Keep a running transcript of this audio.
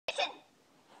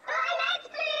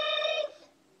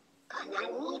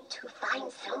to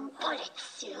find some bullets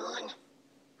soon.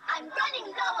 I'm running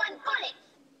low on bullets.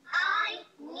 I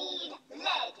need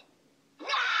lead.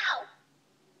 Now!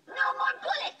 No more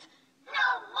bullets! No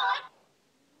more...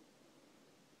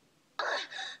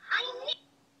 I need...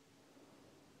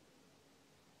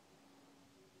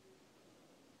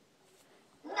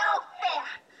 No fair!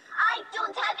 I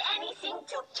don't have anything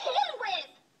to kill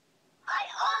with! I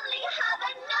only have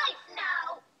a knife now!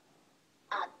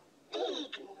 A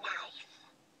big knife.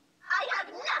 I have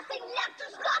nothing left to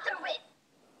slaughter with!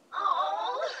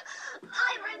 Oh,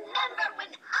 I remember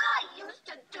when I used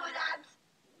to do that.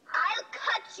 I'll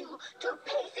cut you to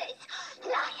pieces,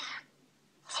 liar.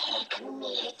 Take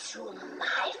me to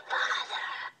my father.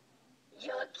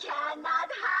 You cannot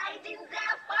hide in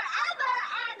there forever,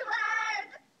 Edward.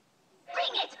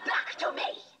 Bring it back to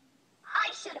me.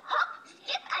 I should hop,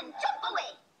 skip, and jump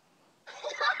away.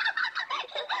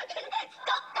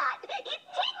 Stop that. It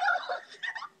tickles.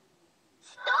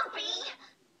 Stompy,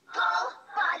 go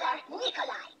bother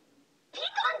Nikolai.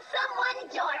 Pick on someone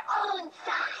your own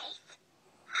size.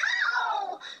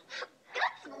 Ow!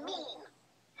 That's mean.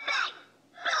 Bang!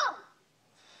 Boom!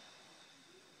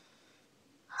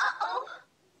 Uh-oh.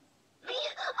 We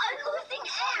are losing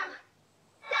air.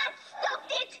 That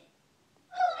stopped it.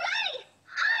 Hooray!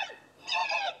 I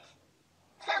did it!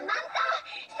 Samantha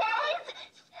says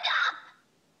stop!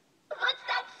 What's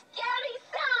that scary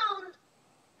sound?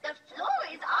 The floor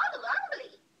is all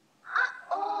rumbly.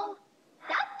 Uh-oh.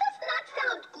 That does not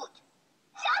sound good.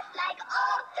 Just like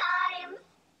old times.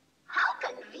 How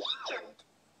convenient.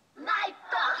 My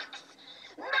box.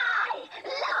 My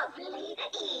lovely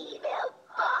evil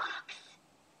box.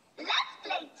 Let's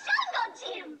play Jungle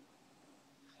Gym.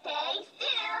 Stay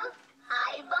still.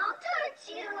 I won't hurt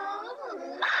you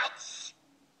much.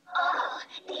 Oh,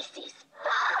 this is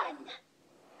fun.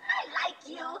 I like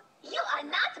you. You are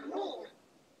not mean.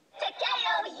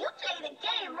 Takeo, you play the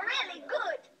game really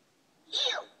good.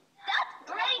 Ew, that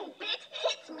brain bit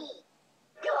hit me.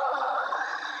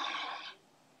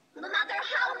 No matter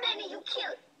how many you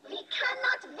kill, we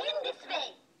cannot win this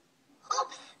way.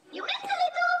 Oops, you missed a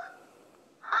little.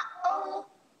 Uh-oh,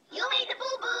 you made a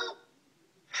boo-boo.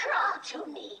 Crawl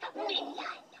to me,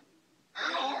 minion.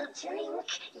 I'll drink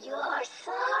your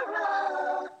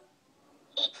sorrow.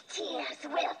 Its tears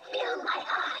will fill my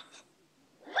heart.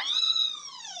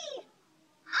 Whee!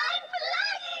 I'm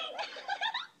flying!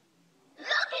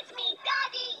 Look at me,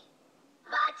 Daddy!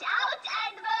 Watch out,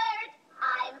 Edward!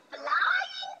 I'm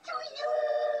flying to you!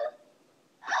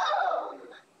 Boom!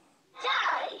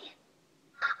 Die!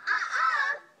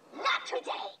 Not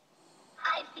today!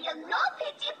 I feel no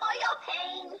pity for your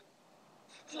pain.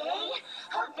 Stay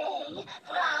away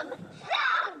from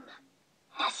them!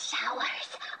 The showers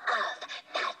of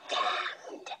the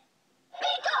damned.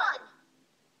 Be gone!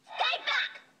 Stay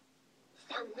back!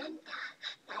 Samantha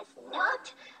does not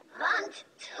want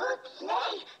to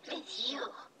play with you.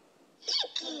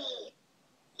 Icky!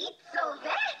 It's so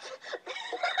wet!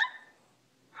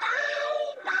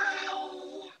 Bye-bye!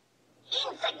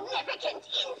 Insignificant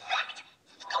insect!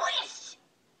 Squish!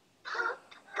 Pop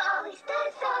goes the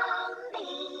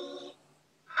zombie.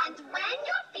 And when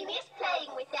you're finished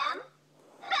playing with them,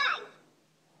 bang!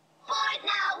 Bored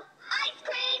now! Ice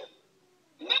cream!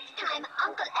 Next time,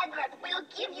 Uncle Edward will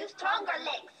give you stronger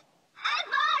legs.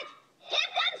 Edward!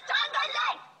 Give them stronger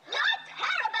legs! You're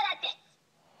terrible at this!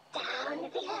 Down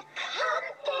will come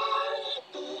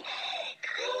baby,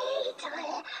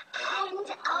 cradle and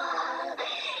all.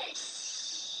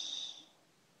 Shh!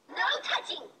 No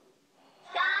touching!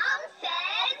 Sam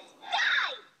says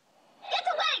die! Get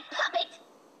away, puppet!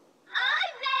 I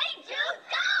made you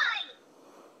die!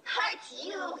 Hurt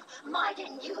you more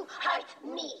than you hurt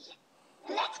me.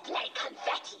 Let's play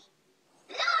confetti.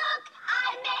 Look,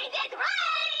 I made it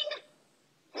rain!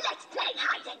 Let's play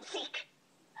hide and seek.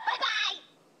 Bye-bye!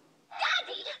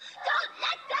 Daddy, don't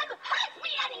let them hurt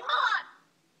me anymore!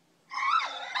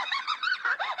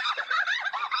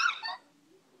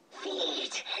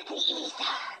 Feed the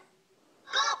ether.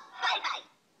 Go bye-bye.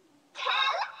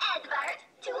 Tell Edward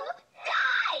to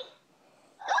die.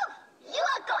 Oof, you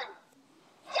are gone.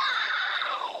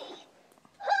 Die!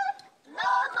 Oof,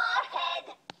 no more head.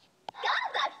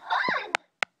 Guns are fun.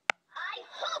 I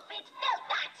hope it felt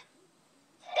that.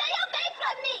 Stay away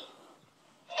from me.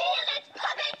 Feel it,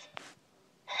 puppet.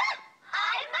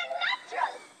 I'm a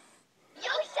natural.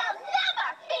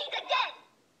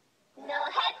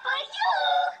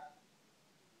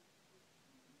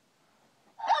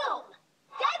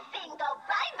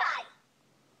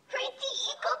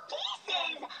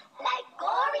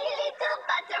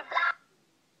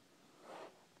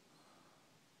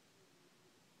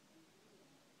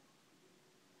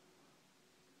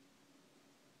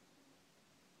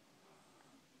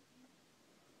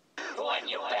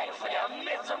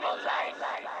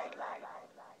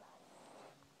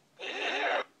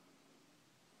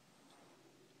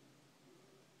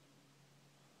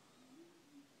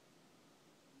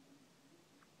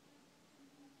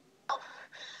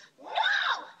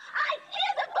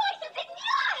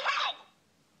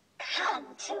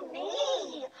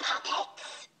 silly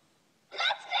puppets.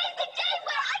 Let's play the game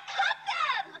where I cut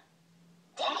them!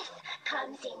 Death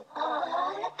comes in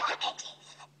all packages.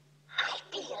 I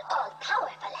feel all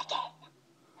powerful again.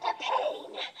 The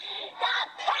pain! The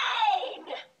pain!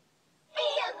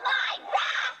 Feel my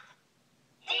wrath!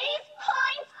 These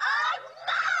points are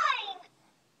mine!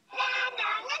 Na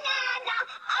na na na na!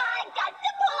 I got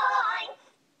the points!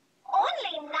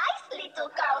 Only nice little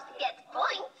girls get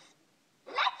points.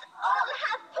 Let's all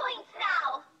have points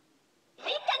now.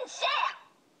 We can share.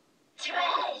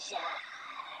 Treasure.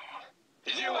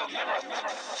 You will never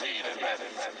succeed in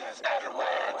this,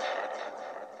 Edward.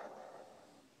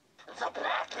 The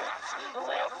blackness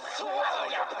will swallow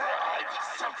your pride.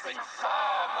 Something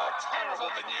far more terrible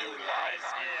than you lies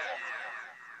here.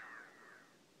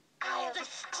 I'll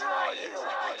destroy you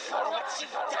for what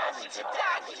you've done to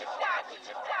Daddy.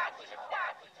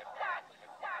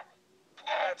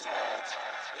 Edward,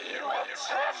 you will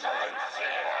tremble in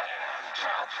fear.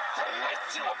 I'll split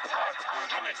you apart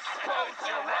and expose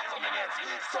your remnants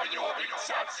so you will be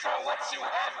judged for what you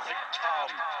have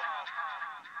become.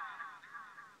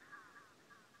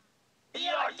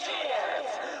 Your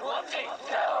tears will taste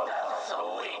so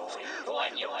sweet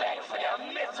when you beg for your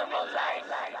miserable life.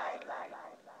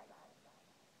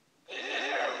 You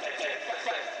did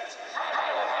this. I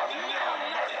will have no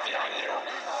mercy on you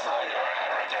for your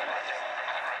arrogance.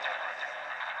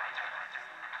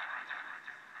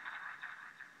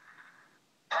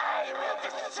 I will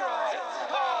destroy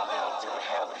all those who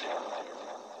help you.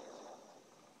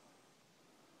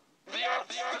 The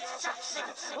earth's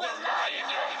destruction will lie in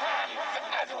your hands,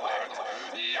 Edward.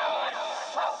 Your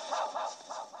fault.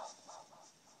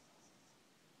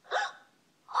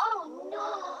 Oh no!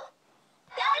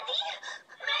 Daddy,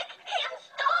 make him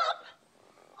stop!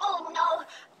 Oh no,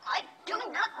 I do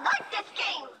not like this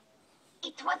game.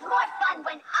 It was more fun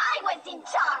when I was in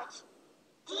charge.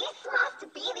 This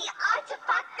must be the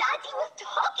artifact Daddy was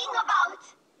talking about.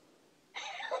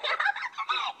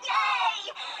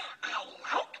 Yay! I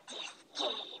like this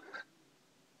game.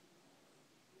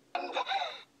 And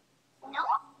no,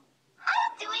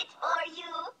 I'll do it for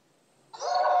you.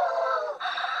 Ooh,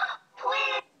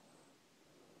 twin.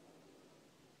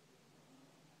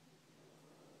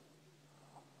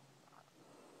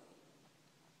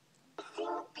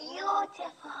 Sing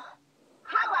beautiful.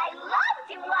 How I love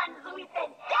the ones with the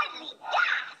deadly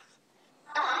gas.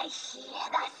 I hear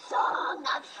the song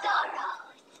of sorrows.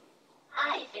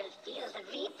 I will feel the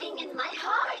weeping in my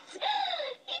heart.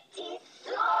 It is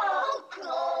so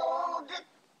cold.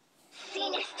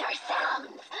 Sinister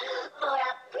sounds for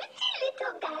a pretty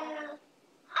little girl.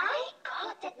 I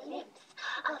caught a glimpse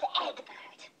of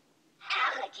Edward.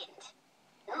 Arrogant.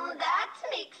 That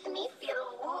makes me feel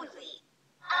woozy.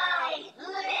 I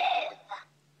live.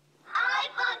 I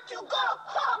want to go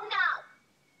home now.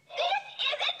 This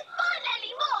isn't fun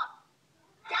anymore.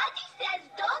 Daddy says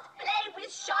don't play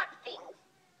with sharp things.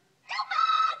 Too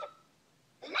bad.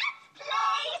 Let's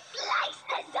play Slice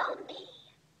the Zombie.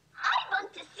 I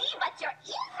want to see what your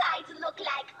insides look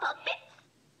like, puppets.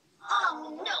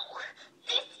 Oh no,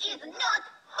 this is not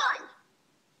fun.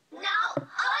 Now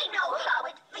I know how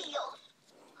it feels.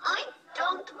 I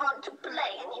don't want to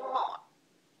play anymore.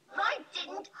 Why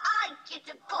didn't I get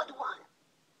a good one?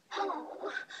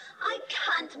 Oh, I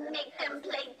can't make them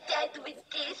play dead with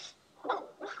this. Oh,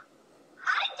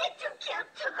 I get to kill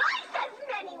twice as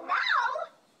many now.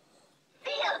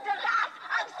 Feel the wrath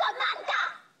of Samantha.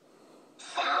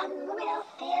 Some will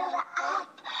fill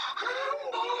up on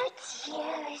their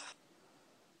tears.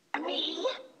 Me?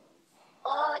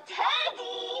 Oh,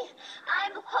 Teddy,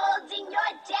 I'm holding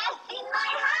your death in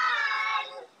my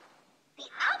hands. The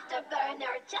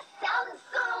afterburner just sounds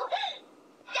so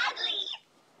deadly.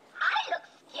 I look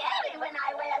scary when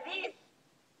I wear this.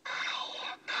 I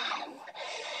am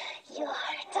your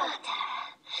daughter.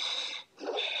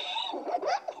 Ew,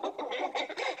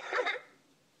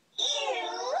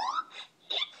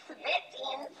 it's sweaty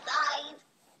inside.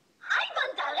 I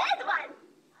want a red one.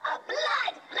 A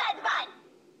blood one.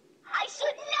 I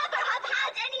should never have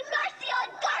had any mercy on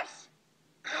Gersh.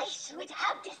 I should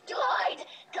have destroyed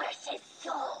Gersh's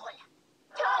soul.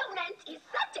 Torment is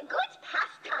such a good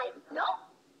pastime, no?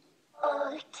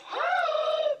 Oh,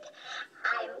 Ted,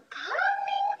 I'm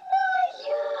coming for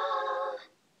you.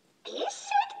 This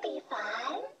should be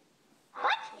fun.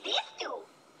 What's this do?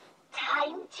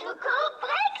 Time to go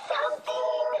break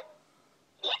something.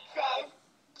 It says,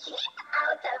 keep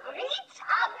out of reach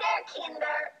of their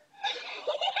kinder.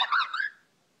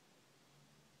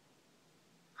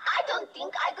 I don't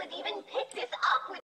think I could even pick this